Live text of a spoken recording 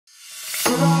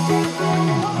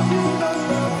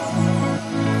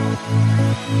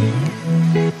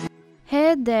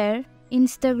Hey there,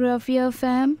 InstaGraphia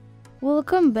fam!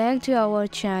 Welcome back to our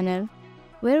channel,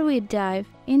 where we dive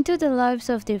into the lives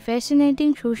of the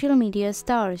fascinating social media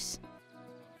stars.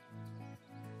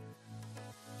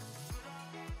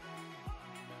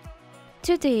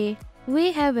 Today,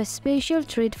 we have a special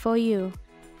treat for you.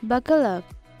 Buckle up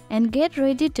and get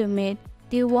ready to meet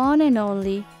the one and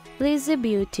only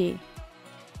lizzybbeauty.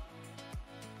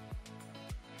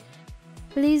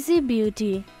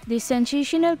 lizzybbeauty, the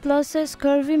sensational plus-size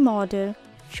curvy model,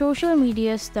 social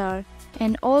media star,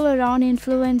 and all-around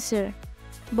influencer.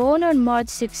 Born on March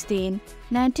 16,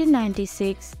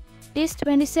 1996, this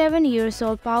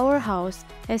 27-year-old powerhouse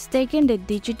has taken the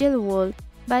digital world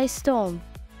by storm.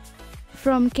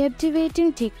 From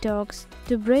captivating TikToks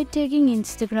to breathtaking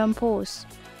Instagram posts,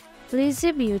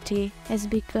 lizzybbeauty has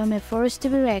become a force to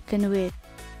be reckoned with.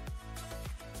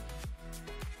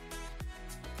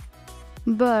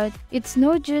 But it's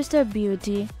not just her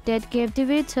beauty that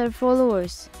captivates her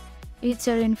followers. It's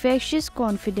her infectious,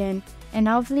 confident, and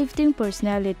uplifting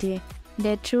personality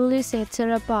that truly sets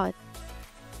her apart.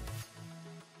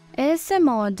 As a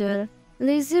model,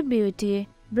 lizzybbeauty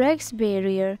breaks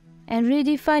barriers and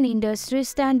redefines industry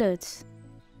standards.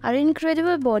 Her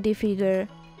incredible body figure,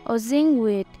 oozing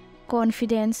with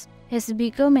confidence, has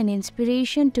become an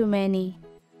inspiration to many.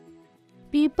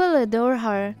 People adore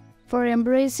her for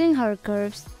embracing her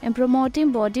curves and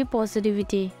promoting body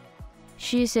positivity.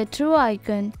 She is a true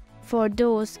icon for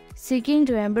those seeking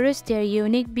to embrace their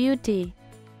unique beauty.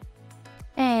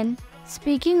 And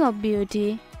speaking of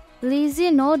beauty,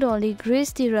 Lizzy not only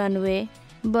graced the runway,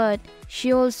 but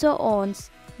she also owns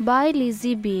By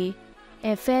LizzybBe,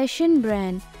 a fashion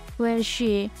brand where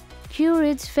she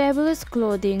curates fabulous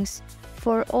clothing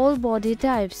for all body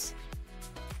types.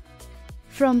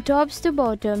 From tops to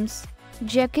bottoms,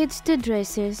 jackets to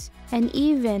dresses, and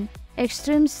even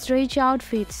extreme stretch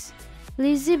outfits,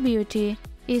 lizzybbeauty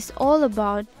is all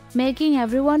about making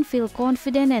everyone feel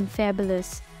confident and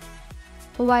fabulous.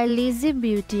 While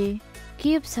lizzybbeauty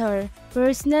keeps her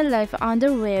personal life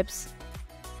under wraps,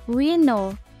 we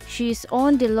know she is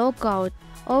on the lookout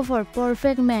of her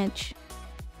perfect match.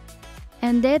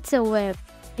 And that's a wrap,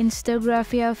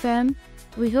 InstaGraphia fam.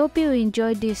 We hope you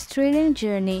enjoyed this thrilling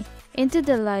journey into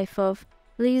the life of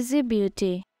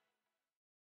lizzybbeauty.